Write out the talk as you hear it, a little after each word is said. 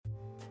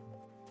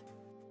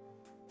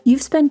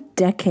You've spent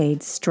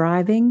decades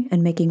striving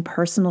and making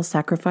personal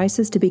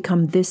sacrifices to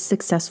become this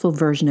successful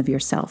version of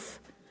yourself.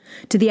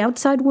 To the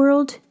outside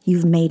world,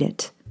 you've made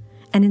it.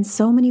 And in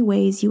so many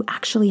ways, you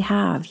actually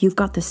have. You've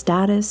got the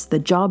status, the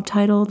job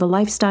title, the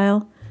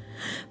lifestyle.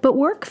 But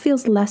work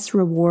feels less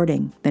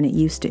rewarding than it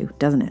used to,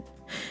 doesn't it?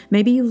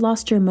 Maybe you've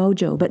lost your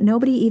mojo, but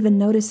nobody even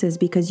notices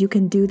because you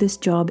can do this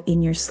job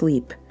in your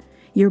sleep.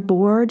 You're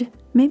bored,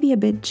 maybe a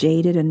bit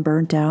jaded and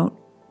burnt out.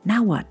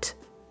 Now what?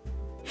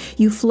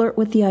 You flirt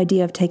with the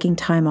idea of taking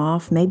time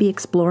off, maybe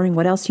exploring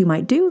what else you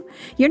might do.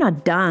 You're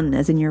not done,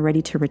 as in you're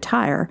ready to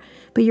retire,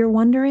 but you're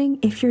wondering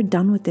if you're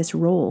done with this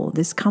role,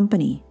 this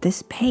company,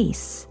 this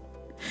pace.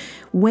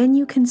 When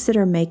you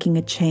consider making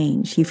a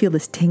change, you feel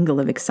this tingle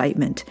of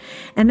excitement,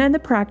 and then the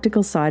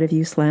practical side of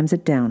you slams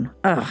it down.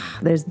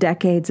 There's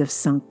decades of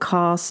sunk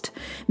cost.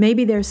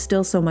 Maybe there's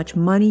still so much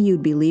money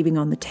you'd be leaving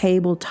on the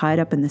table, tied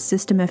up in the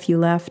system if you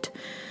left.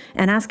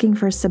 And asking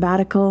for a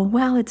sabbatical,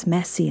 well, it's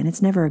messy and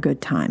it's never a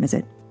good time, is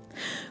it?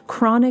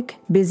 Chronic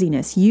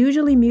busyness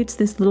usually mutes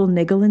this little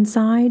niggle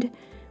inside,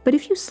 but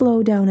if you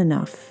slow down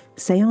enough,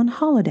 say on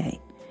holiday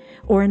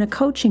or in a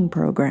coaching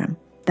program,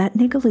 that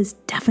niggle is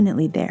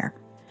definitely there.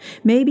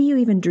 Maybe you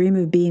even dream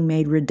of being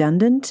made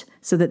redundant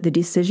so that the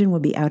decision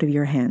will be out of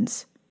your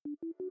hands.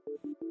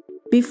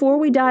 Before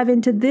we dive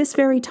into this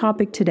very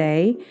topic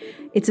today,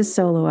 it's a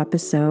solo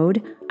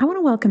episode. I want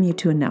to welcome you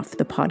to Enough,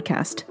 the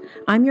podcast.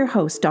 I'm your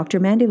host, Dr.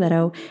 Mandy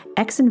Leto,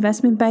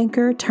 ex-investment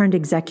banker turned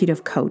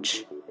executive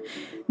coach.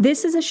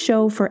 This is a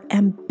show for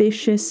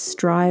ambitious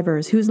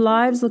strivers whose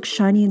lives look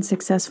shiny and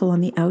successful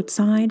on the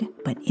outside,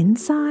 but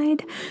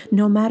inside,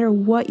 no matter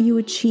what you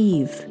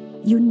achieve,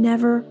 you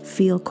never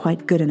feel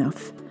quite good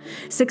enough.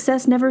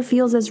 Success never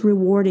feels as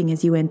rewarding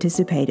as you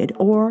anticipated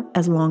or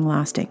as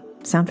long-lasting.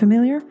 Sound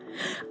familiar?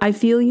 I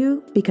feel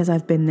you because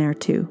I've been there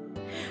too.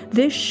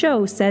 This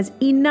show says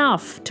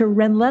enough to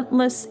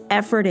relentless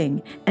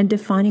efforting and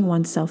defining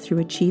oneself through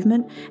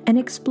achievement and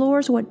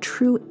explores what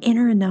true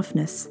inner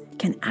enoughness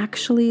can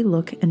actually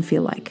look and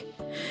feel like.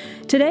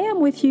 Today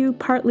I'm with you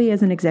partly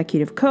as an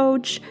executive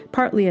coach,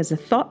 partly as a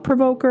thought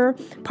provoker,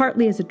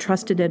 partly as a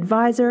trusted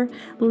advisor.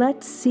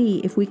 Let's see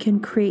if we can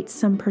create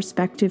some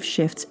perspective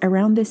shifts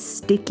around this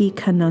sticky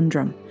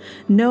conundrum.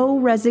 No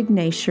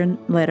resignation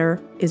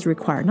letter is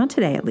required, not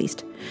today at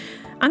least.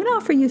 I'm going to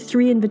offer you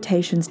 3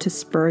 invitations to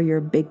spur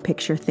your big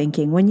picture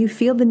thinking when you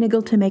feel the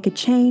niggle to make a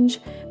change,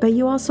 but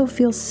you also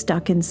feel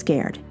stuck and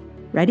scared.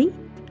 Ready?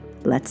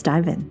 Let's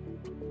dive in.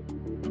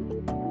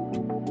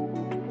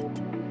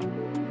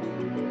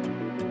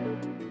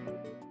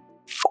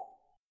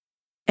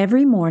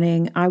 Every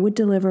morning, I would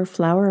deliver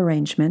flower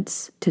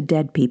arrangements to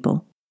dead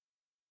people.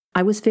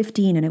 I was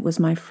 15 and it was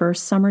my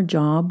first summer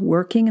job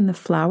working in the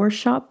flower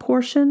shop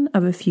portion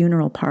of a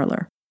funeral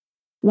parlor.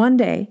 One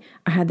day,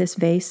 I had this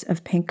vase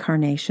of pink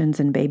carnations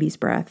and baby's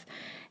breath,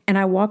 and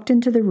I walked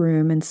into the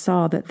room and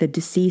saw that the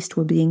deceased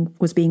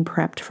was being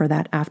prepped for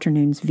that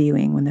afternoon's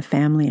viewing when the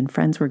family and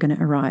friends were going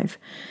to arrive.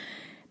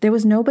 There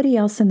was nobody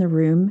else in the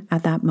room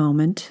at that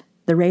moment.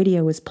 The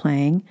radio was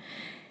playing,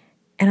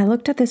 and I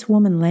looked at this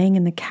woman laying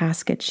in the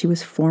casket. She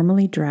was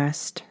formally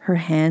dressed. Her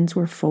hands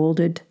were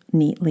folded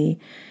neatly,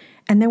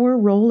 and there were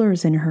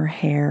rollers in her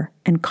hair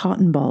and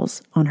cotton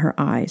balls on her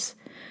eyes.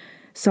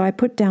 So I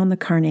put down the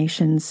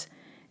carnations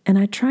and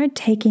I tried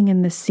taking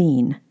in the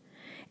scene.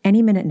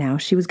 Any minute now,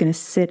 she was going to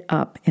sit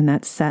up in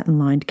that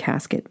satin-lined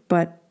casket,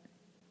 but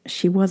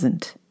she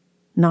wasn't.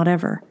 Not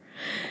ever.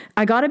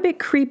 I got a bit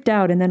creeped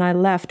out and then I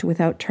left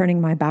without turning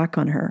my back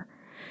on her.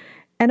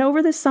 And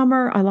over the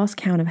summer, I lost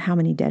count of how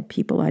many dead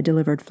people I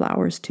delivered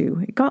flowers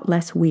to. It got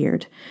less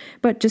weird.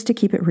 But just to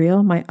keep it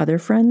real, my other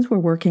friends were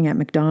working at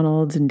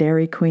McDonald's and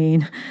Dairy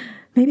Queen.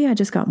 Maybe I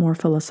just got more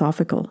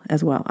philosophical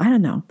as well. I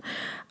don't know.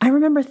 I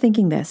remember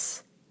thinking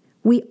this.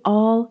 We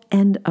all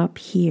end up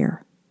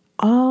here.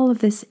 All of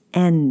this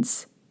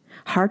ends.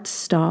 Hearts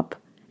stop,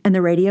 and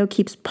the radio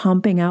keeps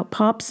pumping out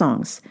pop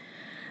songs.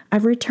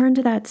 I've returned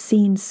to that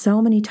scene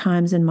so many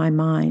times in my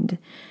mind.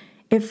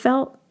 It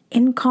felt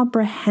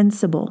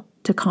incomprehensible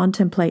to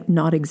contemplate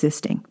not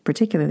existing,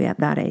 particularly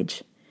at that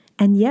age.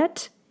 And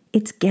yet,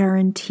 it's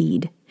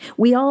guaranteed.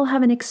 We all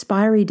have an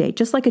expiry date,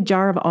 just like a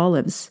jar of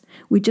olives.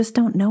 We just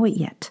don't know it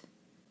yet.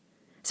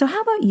 So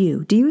how about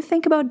you? Do you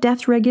think about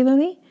death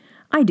regularly?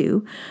 I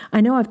do. I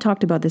know I've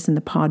talked about this in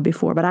the pod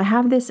before, but I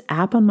have this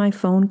app on my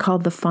phone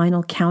called The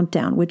Final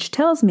Countdown, which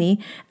tells me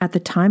at the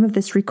time of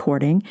this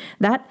recording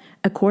that,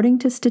 according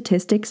to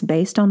statistics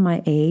based on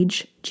my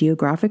age,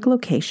 geographic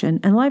location,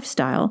 and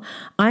lifestyle,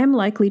 I am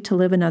likely to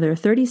live another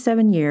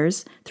 37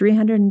 years,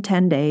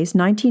 310 days,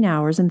 19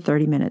 hours, and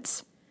 30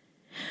 minutes.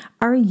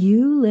 Are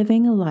you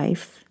living a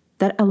life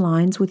that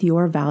aligns with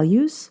your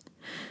values?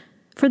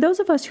 For those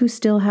of us who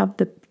still have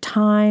the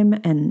time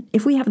and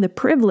if we have the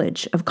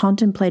privilege of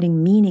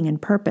contemplating meaning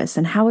and purpose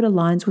and how it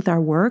aligns with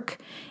our work,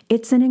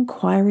 it's an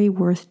inquiry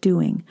worth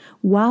doing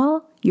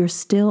while you're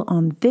still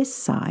on this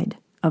side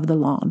of the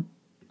lawn.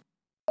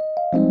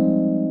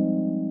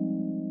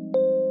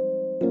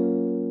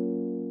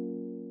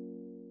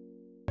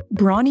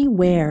 Bronnie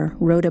Ware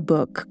wrote a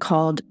book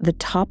called The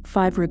Top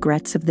 5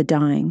 Regrets of the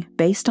Dying,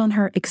 based on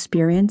her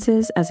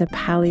experiences as a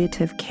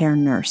palliative care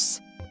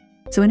nurse.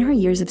 So in her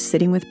years of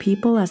sitting with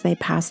people as they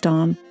passed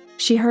on,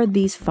 she heard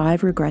these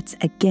 5 regrets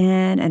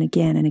again and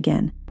again and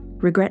again.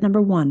 Regret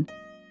number 1,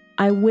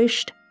 I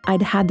wished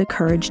I'd had the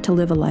courage to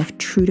live a life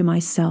true to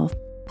myself,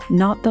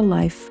 not the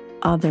life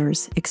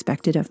others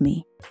expected of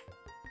me.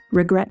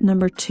 Regret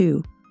number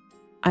 2,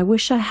 I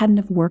wish I hadn't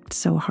have worked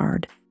so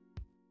hard.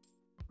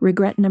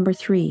 Regret number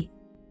 3,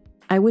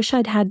 I wish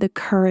I'd had the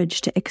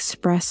courage to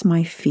express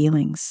my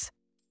feelings.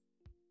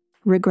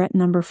 Regret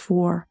number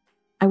 4,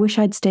 I wish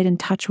I'd stayed in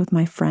touch with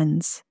my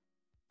friends.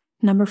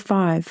 Number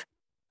 5,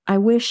 I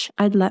wish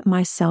I'd let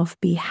myself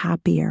be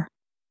happier.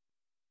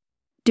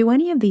 Do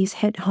any of these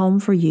hit home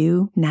for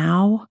you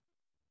now?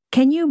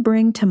 Can you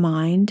bring to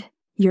mind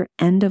your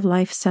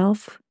end-of-life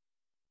self?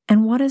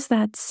 And what does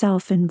that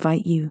self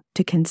invite you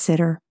to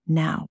consider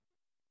now?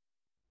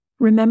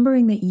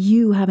 Remembering that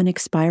you have an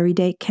expiry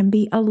date can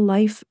be a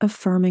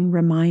life-affirming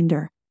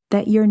reminder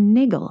that your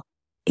niggle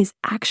is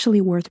actually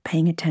worth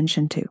paying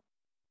attention to.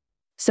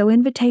 So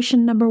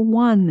invitation number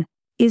 1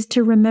 is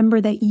to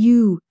remember that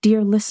you,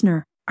 dear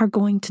listener, are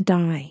going to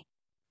die.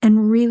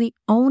 And really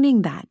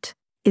owning that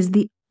is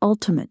the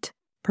ultimate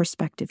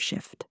perspective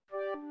shift.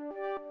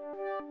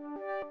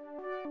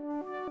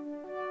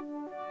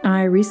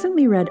 I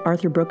recently read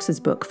Arthur Brooks's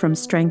book, From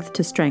Strength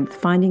to Strength,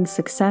 Finding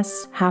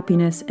Success,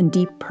 Happiness, and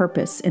Deep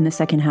Purpose in the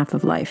Second Half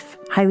of Life.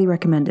 Highly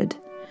recommended.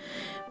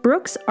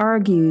 Brooks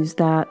argues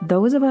that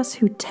those of us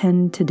who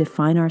tend to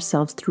define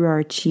ourselves through our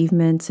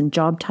achievements and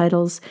job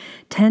titles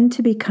tend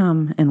to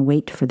become, and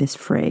wait for this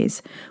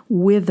phrase,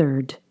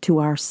 withered to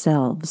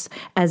ourselves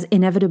as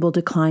inevitable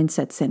decline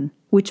sets in,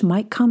 which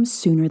might come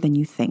sooner than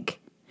you think.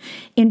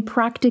 In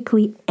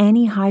practically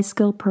any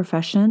high-skill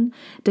profession,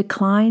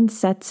 decline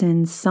sets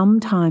in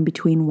sometime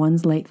between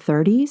one's late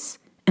 30s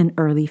and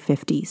early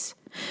 50s.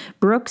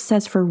 Brooks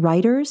says for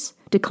writers,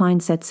 decline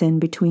sets in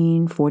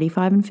between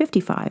 45 and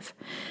 55.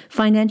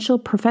 Financial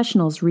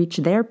professionals reach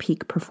their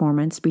peak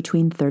performance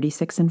between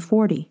 36 and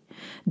 40.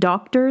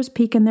 Doctors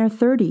peak in their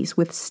 30s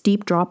with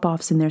steep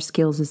drop-offs in their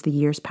skills as the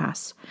years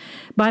pass.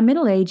 By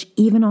middle age,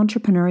 even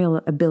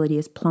entrepreneurial ability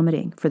is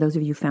plummeting for those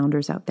of you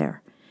founders out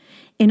there.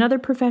 In other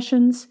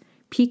professions,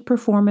 peak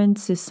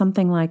performance is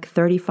something like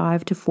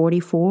 35 to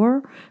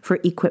 44 for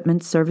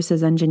equipment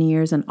services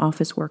engineers and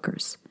office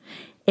workers.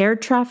 Air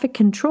traffic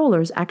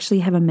controllers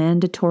actually have a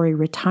mandatory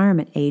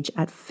retirement age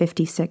at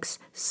 56.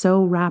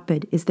 So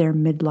rapid is their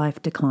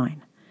midlife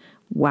decline.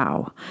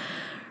 Wow.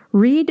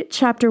 Read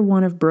chapter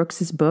 1 of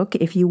Brooks's book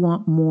if you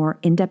want more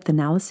in-depth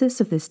analysis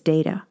of this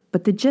data.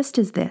 But the gist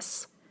is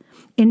this.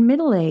 In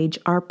middle age,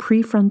 our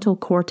prefrontal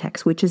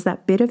cortex, which is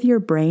that bit of your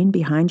brain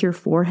behind your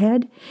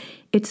forehead,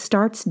 it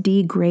starts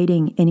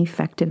degrading in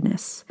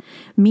effectiveness,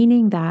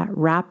 meaning that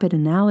rapid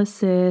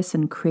analysis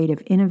and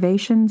creative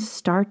innovations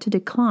start to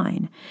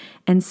decline,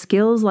 and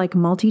skills like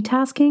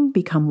multitasking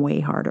become way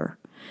harder.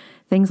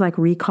 Things like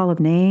recall of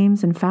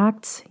names and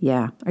facts,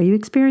 yeah. Are you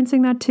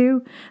experiencing that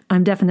too?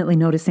 I'm definitely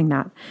noticing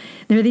that.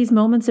 There are these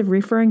moments of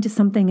referring to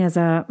something as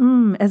a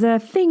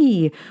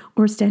thingy,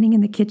 or standing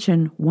in the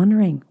kitchen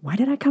wondering, why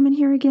did I come in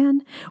here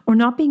again? Or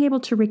not being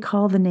able to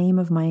recall the name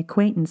of my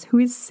acquaintance who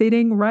is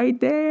sitting right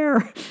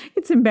there.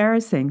 It's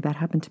embarrassing. That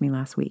happened to me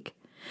last week.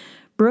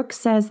 Brooks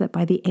says that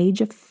by the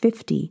age of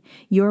 50,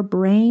 your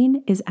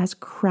brain is as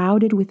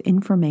crowded with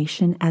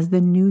information as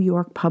the New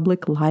York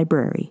Public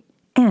Library.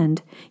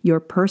 And your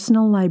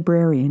personal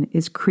librarian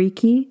is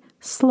creaky,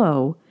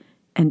 slow,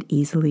 and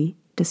easily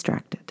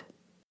distracted.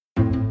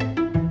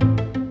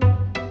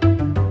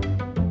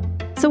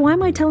 So why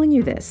am I telling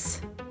you this?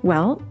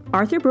 Well,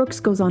 Arthur Brooks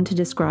goes on to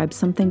describe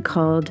something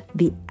called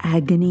the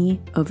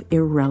agony of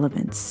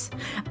irrelevance,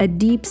 a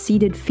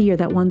deep-seated fear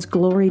that one's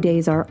glory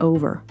days are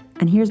over.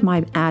 And here's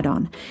my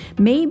add-on.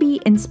 Maybe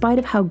in spite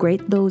of how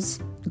great those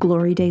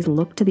glory days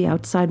look to the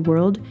outside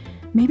world,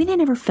 maybe they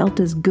never felt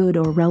as good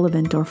or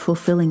relevant or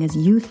fulfilling as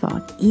you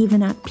thought,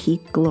 even at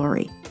peak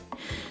glory.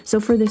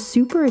 So for the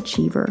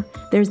superachiever,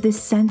 there's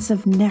this sense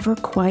of never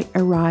quite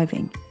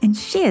arriving. And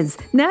shiz,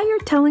 now you're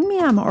telling me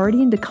I'm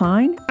already in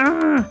decline?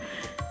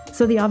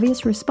 So the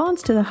obvious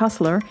response to the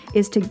hustler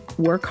is to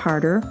work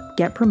harder,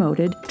 get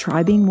promoted,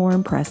 try being more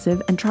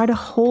impressive, and try to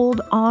hold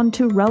on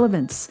to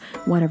relevance,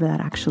 whatever that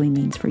actually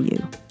means for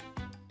you.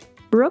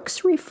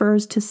 Brooks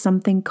refers to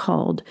something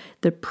called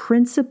the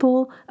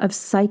principle of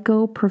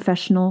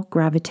psycho-professional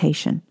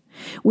gravitation,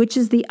 which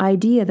is the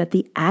idea that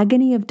the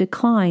agony of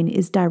decline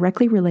is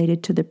directly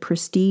related to the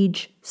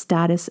prestige,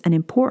 status, and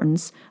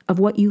importance of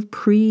what you've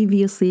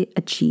previously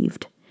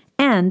achieved,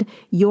 and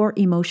your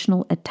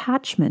emotional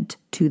attachment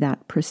to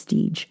that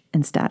prestige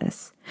and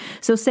status.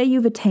 So say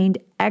you've attained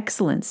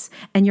excellence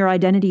and your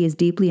identity is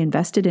deeply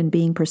invested in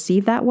being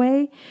perceived that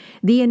way,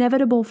 the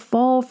inevitable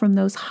fall from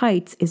those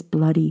heights is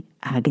bloody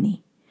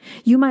agony.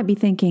 You might be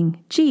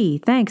thinking, gee,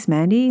 thanks,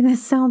 Mandy.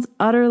 This sounds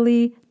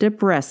utterly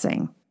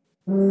depressing.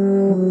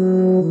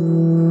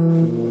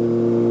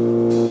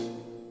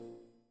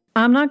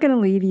 I'm not going to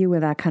leave you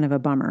with that kind of a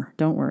bummer.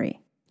 Don't worry.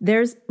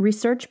 There's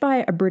research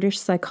by a British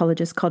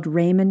psychologist called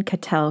Raymond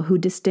Cattell who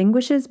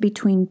distinguishes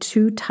between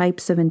two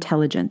types of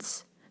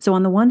intelligence. So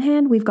on the one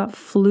hand, we've got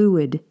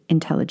fluid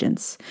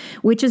intelligence,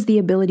 which is the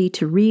ability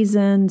to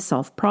reason,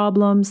 solve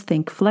problems,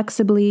 think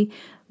flexibly,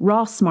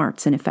 raw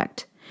smarts in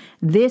effect.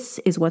 This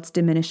is what's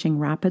diminishing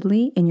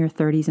rapidly in your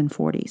 30s and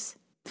 40s.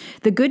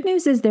 The good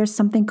news is there's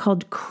something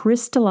called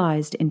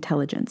crystallized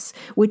intelligence,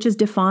 which is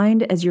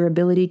defined as your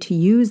ability to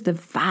use the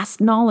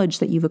vast knowledge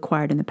that you've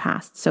acquired in the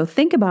past. So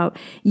think about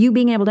you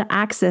being able to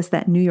access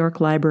that New York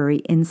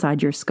library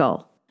inside your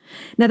skull.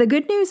 Now, the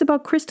good news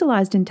about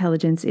crystallized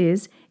intelligence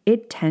is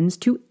it tends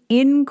to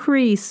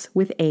increase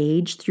with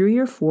age through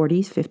your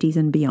 40s, 50s,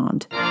 and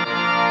beyond.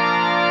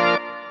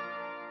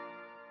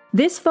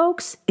 This,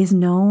 folks, is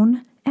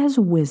known as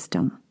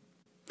wisdom.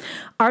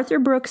 Arthur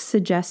Brooks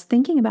suggests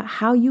thinking about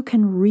how you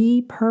can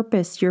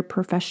repurpose your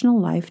professional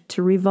life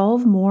to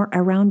revolve more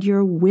around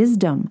your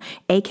wisdom,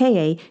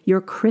 aka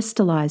your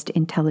crystallized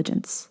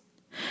intelligence.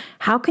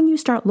 How can you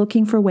start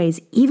looking for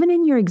ways, even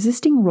in your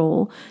existing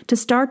role, to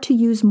start to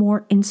use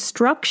more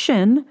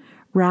instruction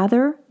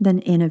rather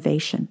than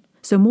innovation?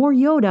 So more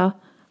Yoda,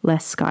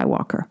 less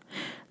Skywalker.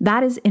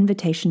 That is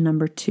invitation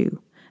number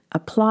 2.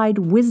 Applied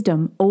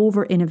wisdom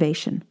over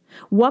innovation.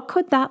 What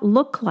could that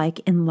look like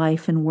in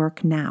life and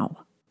work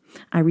now?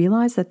 I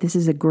realize that this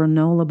is a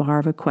granola bar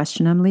of a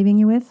question I'm leaving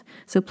you with,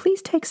 so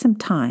please take some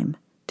time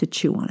to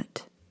chew on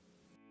it.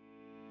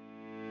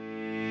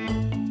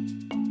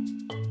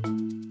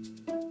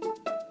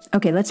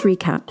 Okay, let's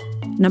recap.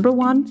 Number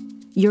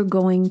 1, you're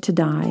going to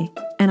die.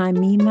 And I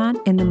mean that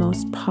in the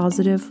most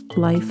positive,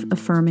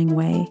 life-affirming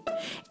way.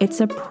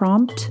 It's a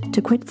prompt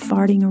to quit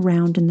farting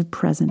around in the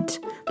present.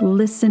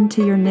 Listen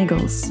to your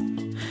niggles.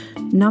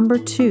 Number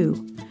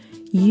 2,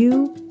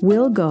 you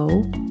will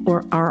go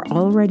or are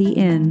already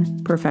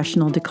in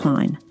professional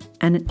decline.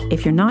 And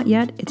if you're not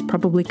yet, it's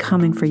probably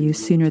coming for you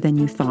sooner than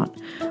you thought.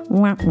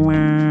 Wah,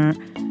 wah.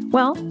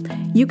 Well,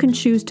 you can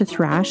choose to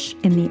thrash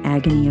in the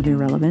agony of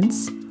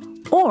irrelevance,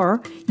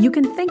 or you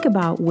can think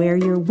about where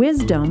your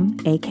wisdom,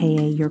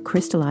 aka your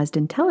crystallized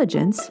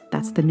intelligence,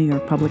 that's the New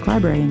York Public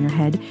Library in your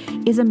head,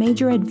 is a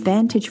major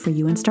advantage for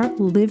you and start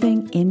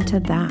living into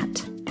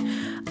that.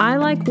 I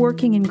like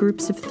working in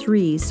groups of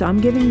 3, so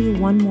I'm giving you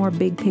one more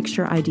big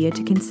picture idea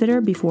to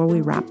consider before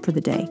we wrap for the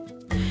day.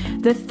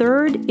 The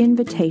third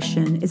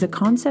invitation is a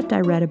concept I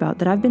read about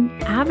that I've been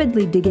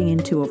avidly digging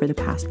into over the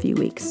past few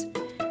weeks.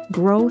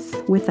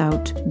 Growth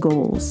without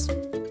goals.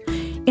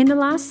 In the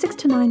last 6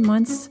 to 9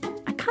 months,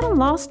 I kind of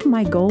lost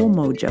my goal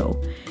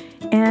mojo.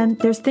 And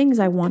there's things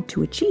I want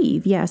to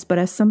achieve, yes, but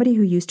as somebody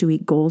who used to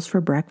eat goals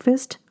for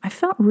breakfast, I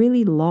felt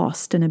really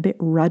lost and a bit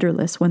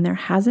rudderless when there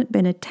hasn't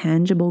been a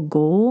tangible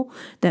goal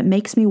that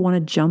makes me want to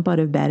jump out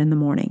of bed in the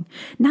morning.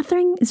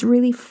 Nothing is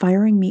really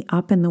firing me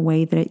up in the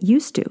way that it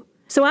used to.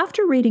 So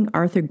after reading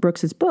Arthur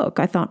Brooks's book,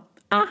 I thought,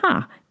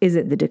 aha, is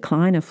it the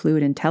decline of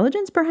fluid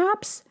intelligence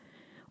perhaps?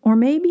 Or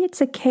maybe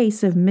it's a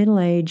case of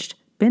middle-aged,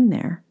 been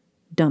there,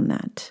 done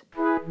that.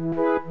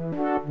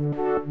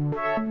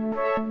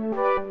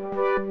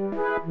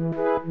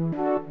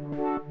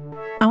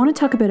 I want to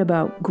talk a bit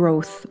about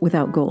growth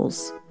without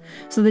goals.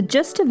 So the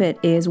gist of it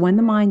is when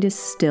the mind is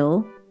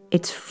still,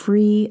 it's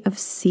free of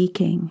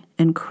seeking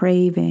and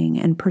craving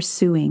and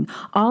pursuing,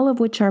 all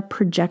of which are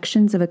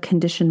projections of a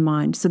conditioned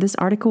mind. So this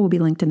article will be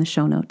linked in the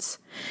show notes.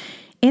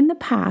 In the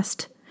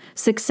past,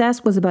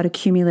 success was about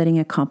accumulating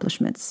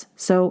accomplishments.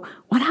 So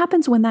what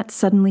happens when that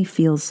suddenly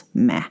feels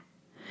meh?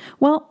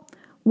 Well,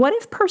 what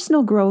if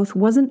personal growth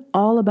wasn't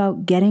all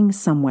about getting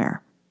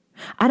somewhere?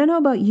 I don't know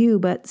about you,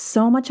 but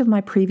so much of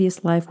my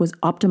previous life was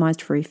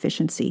optimized for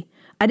efficiency.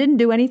 I didn't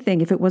do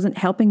anything if it wasn't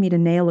helping me to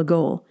nail a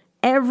goal.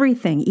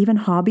 Everything, even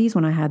hobbies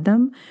when I had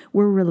them,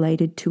 were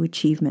related to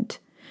achievement.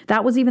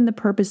 That was even the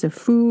purpose of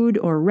food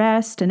or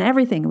rest and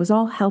everything. It was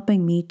all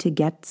helping me to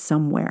get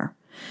somewhere.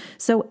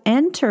 So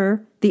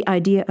enter the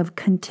idea of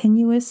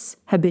continuous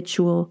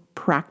habitual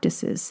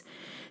practices.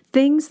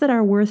 Things that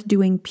are worth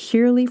doing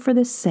purely for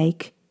the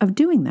sake of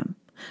doing them,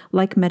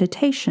 like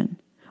meditation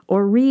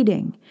or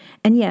reading.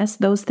 And yes,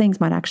 those things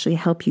might actually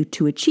help you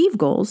to achieve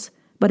goals,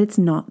 but it's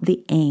not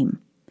the aim.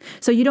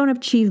 So you don't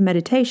achieve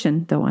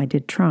meditation, though I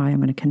did try, I'm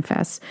going to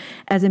confess,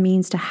 as a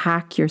means to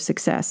hack your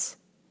success.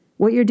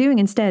 What you're doing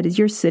instead is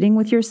you're sitting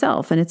with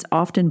yourself, and it's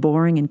often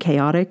boring and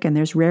chaotic, and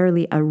there's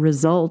rarely a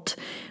result,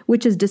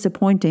 which is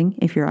disappointing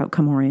if you're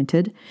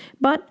outcome-oriented,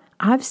 but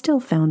I've still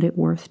found it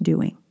worth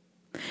doing.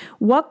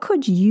 What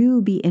could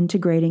you be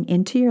integrating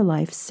into your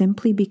life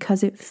simply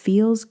because it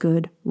feels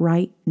good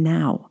right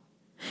now?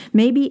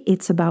 Maybe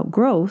it's about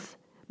growth,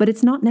 but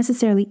it's not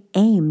necessarily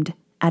aimed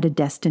at a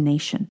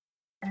destination.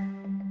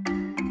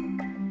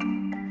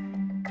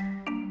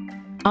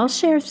 I'll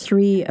share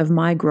 3 of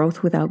my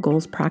growth without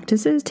goals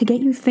practices to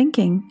get you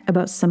thinking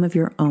about some of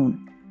your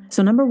own.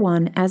 So number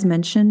 1, as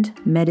mentioned,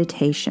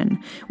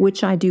 meditation,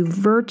 which I do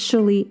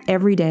virtually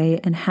every day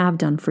and have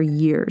done for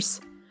years.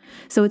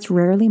 So it's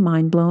rarely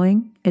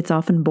mind-blowing. It's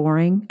often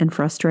boring and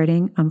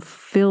frustrating. I'm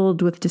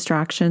filled with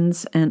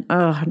distractions and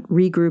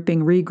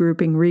regrouping.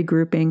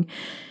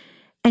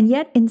 And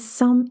yet, in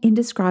some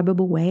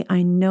indescribable way,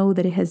 I know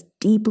that it has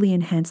deeply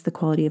enhanced the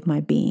quality of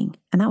my being.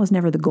 And that was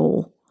never the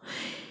goal.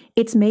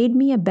 It's made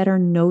me a better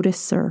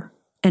noticer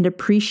and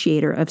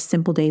appreciator of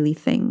simple daily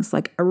things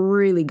like a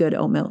really good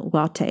oatmeal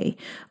latte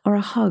or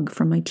a hug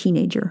from my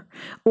teenager,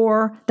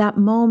 or that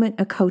moment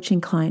a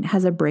coaching client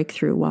has a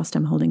breakthrough whilst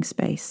I'm holding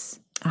space.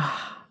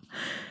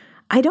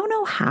 I don't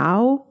know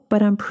how,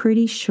 but I'm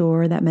pretty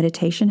sure that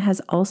meditation has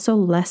also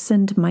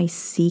lessened my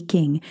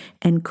seeking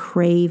and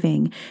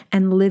craving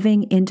and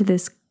living into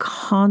this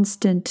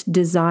constant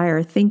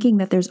desire, thinking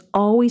that there's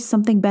always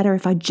something better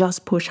if I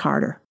just push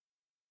harder.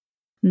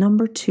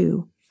 Number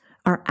 2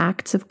 are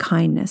acts of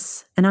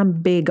kindness, and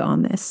I'm big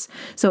on this.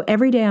 So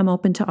every day I'm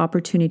open to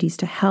opportunities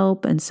to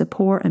help and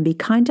support and be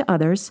kind to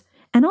others,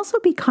 and also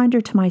be kinder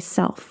to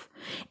myself.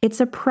 It's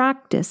a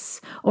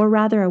practice, or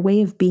rather a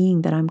way of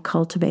being that I'm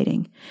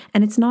cultivating,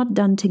 and it's not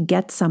done to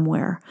get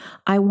somewhere.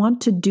 I want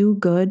to do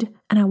good,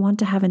 and I want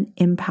to have an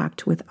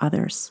impact with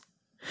others.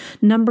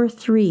 Number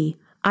 3,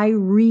 I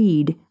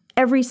read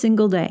every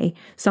single day,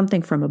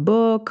 something from a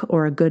book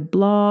or a good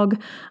blog.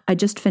 I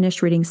just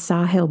finished reading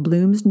Sahil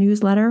Bloom's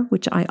newsletter,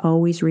 which I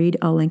always read.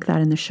 I'll link that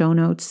in the show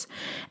notes.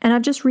 And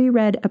I've just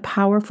reread a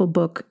powerful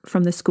book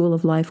from the School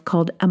of Life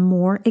called A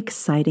More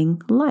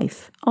Exciting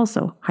Life,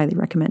 also highly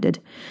recommended.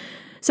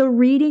 So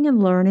reading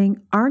and learning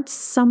aren't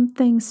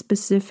something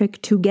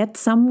specific to get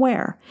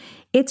somewhere.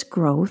 It's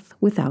growth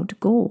without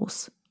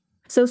goals.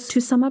 So to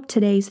sum up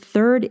today's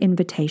third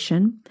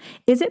invitation,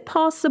 is it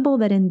possible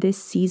that in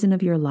this season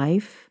of your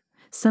life,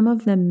 some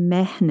of the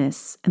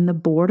mehness and the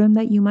boredom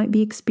that you might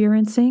be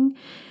experiencing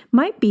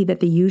might be that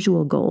the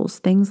usual goals,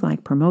 things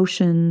like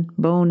promotion,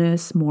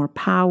 bonus, more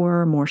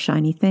power, more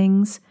shiny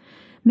things,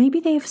 maybe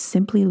they have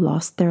simply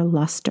lost their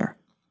luster.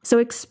 So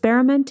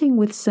experimenting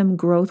with some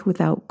growth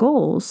without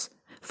goals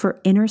for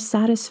inner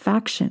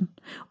satisfaction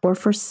or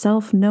for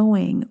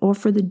self-knowing or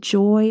for the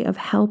joy of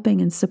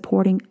helping and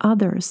supporting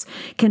others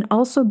can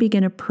also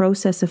begin a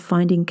process of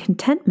finding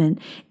contentment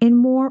in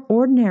more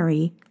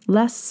ordinary,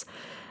 less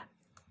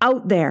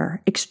out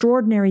there,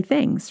 extraordinary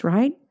things,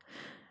 right?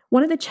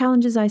 One of the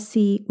challenges I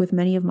see with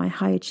many of my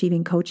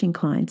high-achieving coaching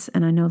clients,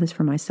 and I know this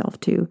for myself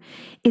too,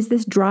 is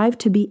this drive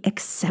to be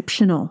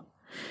exceptional.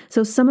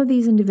 So some of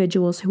these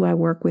individuals who I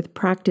work with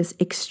practice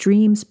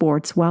extreme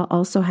sports while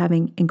also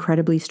having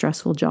incredibly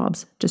stressful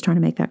jobs, just trying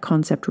to make that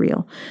concept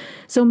real.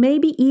 So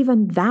maybe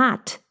even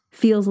that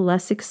feels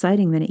less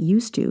exciting than it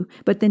used to,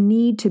 but the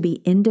need to be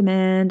in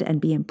demand and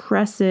be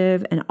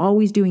impressive and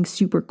always doing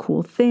super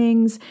cool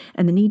things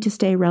and the need to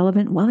stay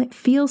relevant, well, it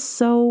feels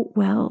so,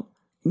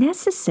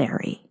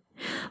 necessary.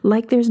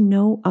 Like there's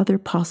no other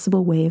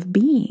possible way of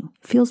being.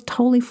 It feels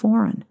totally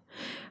foreign.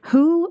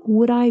 Who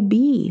would I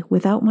be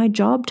without my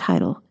job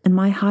title and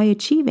my high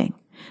achieving?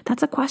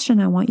 That's a question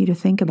I want you to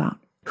think about.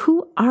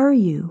 Who are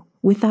you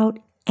without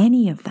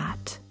any of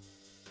that?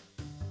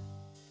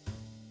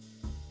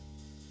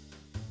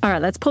 All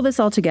right, let's pull this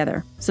all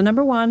together. So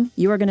number 1,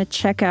 you are going to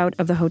check out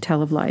of the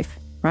hotel of life,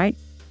 right?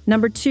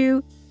 Number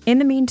 2, in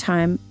the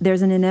meantime,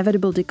 there's an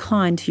inevitable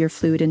decline to your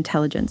fluid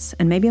intelligence.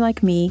 And maybe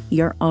like me,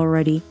 you're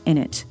already in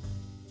it.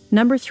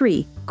 Number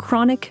 3,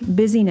 chronic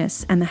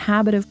busyness and the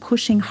habit of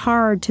pushing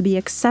hard to be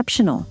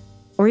exceptional,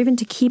 or even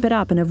to keep it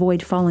up and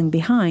avoid falling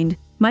behind,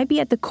 might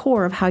be at the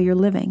core of how you're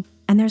living.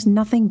 And there's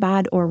nothing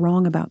bad or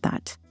wrong about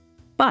that.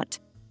 But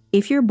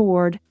if you're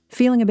bored,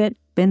 feeling a bit,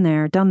 been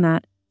there, done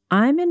that,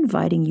 I'm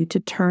inviting you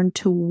to turn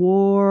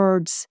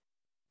towards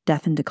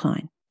death and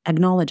decline.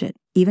 Acknowledge it,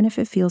 even if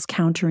it feels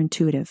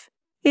counterintuitive.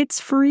 It's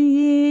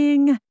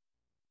freeing.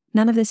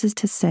 None of this is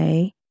to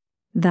say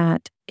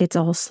that it's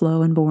all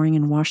slow and boring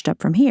and washed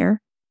up from here.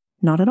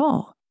 Not at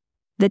all.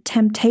 The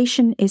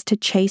temptation is to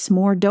chase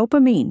more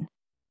dopamine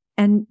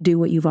and do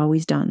what you've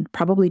always done.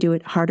 Probably do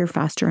it harder,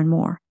 faster, and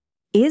more.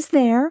 Is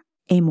there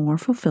a more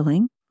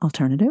fulfilling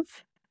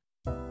alternative?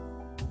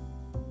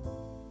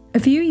 A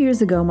few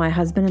years ago, my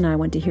husband and I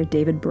went to hear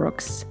David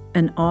Brooks,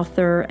 an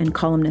author and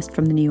columnist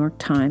from the New York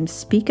Times,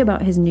 speak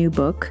about his new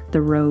book,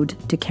 The Road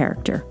to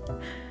Character.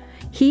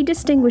 He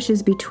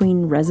distinguishes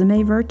between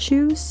resume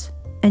virtues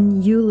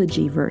and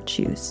eulogy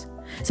virtues.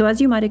 So as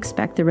you might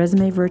expect, the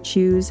resume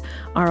virtues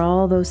are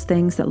all those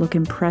things that look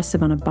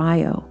impressive on a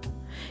bio.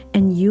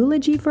 And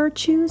eulogy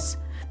virtues,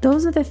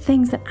 those are the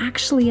things that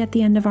actually at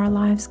the end of our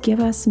lives give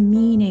us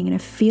meaning and a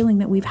feeling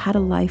that we've had a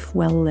life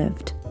well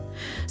lived.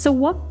 So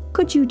what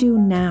could you do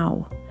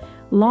now,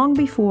 long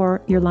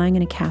before you're lying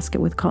in a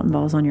casket with cotton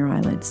balls on your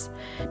eyelids,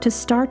 to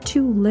start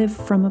to live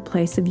from a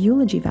place of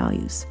eulogy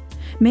values?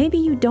 Maybe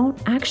you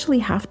don't actually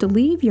have to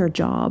leave your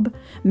job.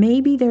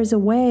 Maybe there's a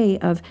way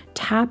of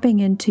tapping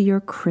into your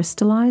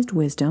crystallized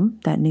wisdom,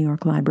 that New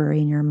York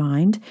library in your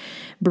mind,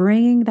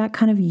 bringing that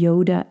kind of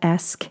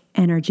Yoda-esque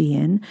energy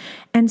in,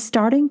 and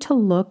starting to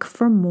look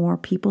for more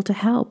people to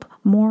help,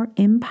 more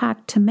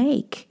impact to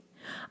make.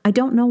 I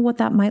don't know what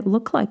that might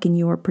look like in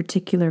your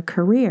particular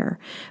career,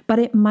 but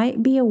it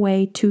might be a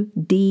way to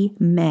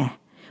de-meh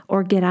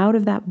or get out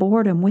of that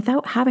boredom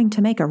without having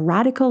to make a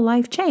radical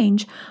life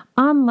change,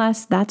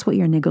 unless that's what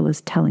your niggle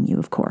is telling you,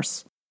 of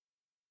course.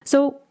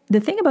 So The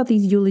thing about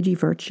these eulogy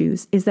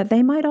virtues is that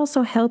they might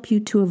also help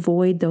you to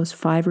avoid those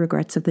 5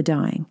 regrets of the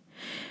dying.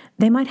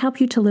 They might help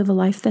you to live a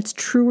life that's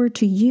truer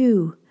to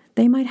you.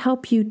 They might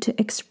help you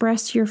to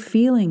express your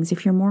feelings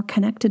if you're more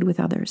connected with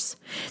others.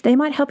 They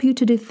might help you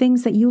to do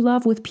things that you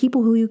love with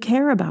people who you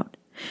care about.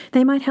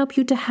 They might help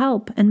you to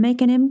help and make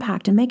an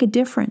impact and make a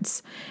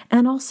difference,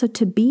 and also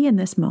to be in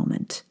this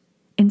moment,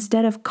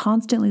 instead of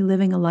constantly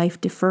living a life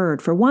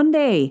deferred for one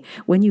day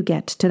when you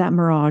get to that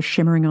mirage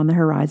shimmering on the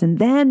horizon.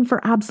 Then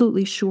for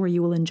absolutely sure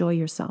you will enjoy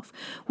yourself.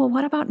 Well,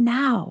 what about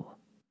now?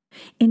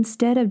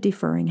 Instead of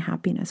deferring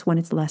happiness when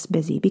it's less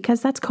busy,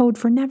 because that's code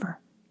for never.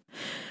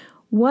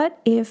 What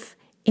if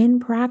in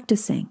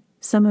practicing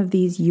some of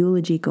these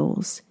eulogy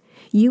goals,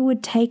 you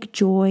would take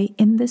joy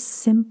in the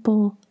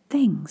simple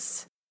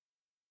things?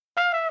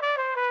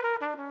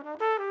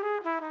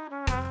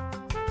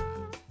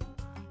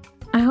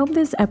 I hope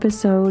this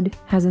episode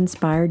has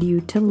inspired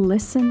you to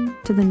listen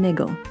to the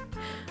niggle.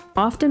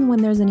 Often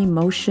when there's an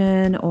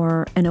emotion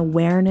or an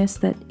awareness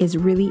that is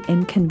really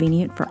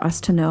inconvenient for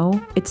us to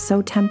know, it's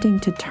so tempting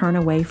to turn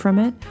away from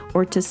it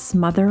or to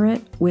smother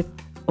it with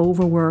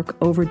overwork,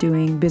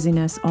 overdoing,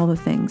 busyness, all the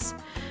things.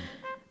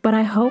 But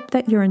I hope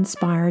that you're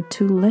inspired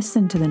to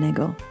listen to the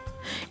niggle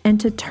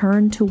and to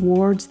turn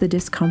towards the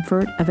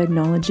discomfort of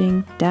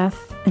acknowledging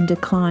death and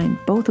decline,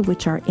 both of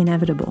which are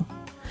inevitable.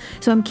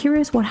 So I'm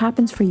curious what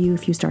happens for you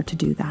if you start to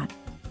do that.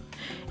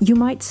 You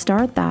might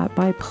start that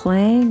by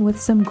playing with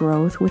some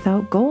growth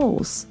without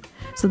goals,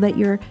 so that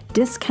you're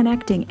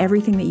disconnecting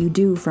everything that you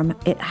do from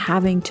it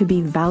having to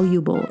be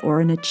valuable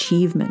or an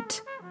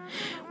achievement.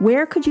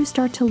 Where could you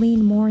start to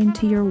lean more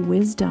into your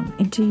wisdom,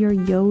 into your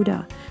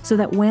Yoda, so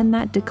that when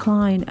that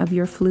decline of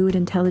your fluid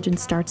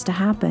intelligence starts to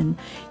happen,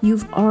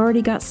 you've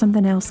already got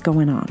something else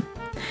going on?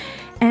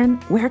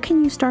 And where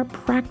can you start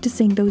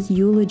practicing those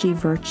eulogy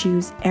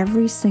virtues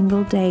every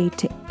single day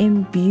to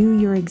imbue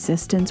your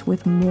existence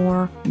with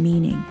more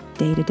meaning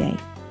day to day?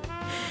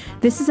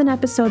 This is an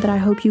episode that I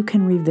hope you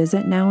can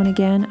revisit now and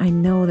again. I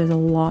know there's a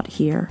lot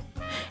here.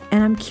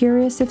 And I'm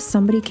curious if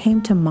somebody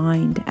came to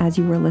mind as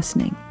you were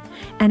listening.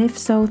 And if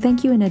so,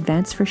 thank you in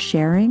advance for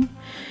sharing.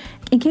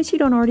 In case you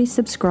don't already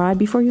subscribe,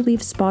 before you leave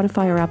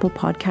Spotify or Apple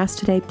Podcasts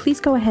today, please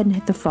go ahead and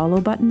hit the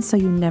follow button so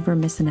you never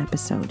miss an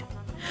episode.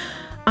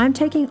 I'm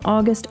taking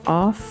August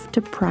off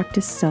to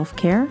practice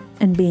self-care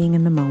and being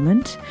in the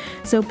moment.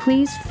 So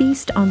please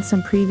feast on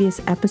some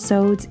previous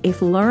episodes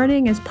if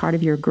learning is part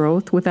of your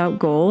growth without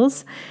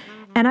goals.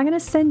 And I'm going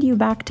to send you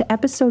back to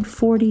episode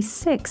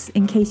 46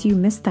 in case you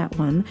missed that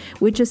one,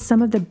 which is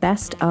some of the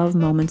best of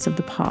moments of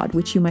the pod,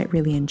 which you might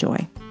really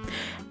enjoy.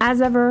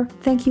 As ever,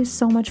 thank you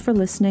so much for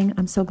listening.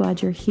 I'm so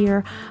glad you're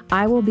here.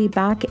 I will be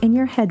back in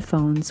your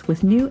headphones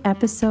with new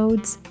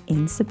episodes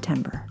in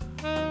September.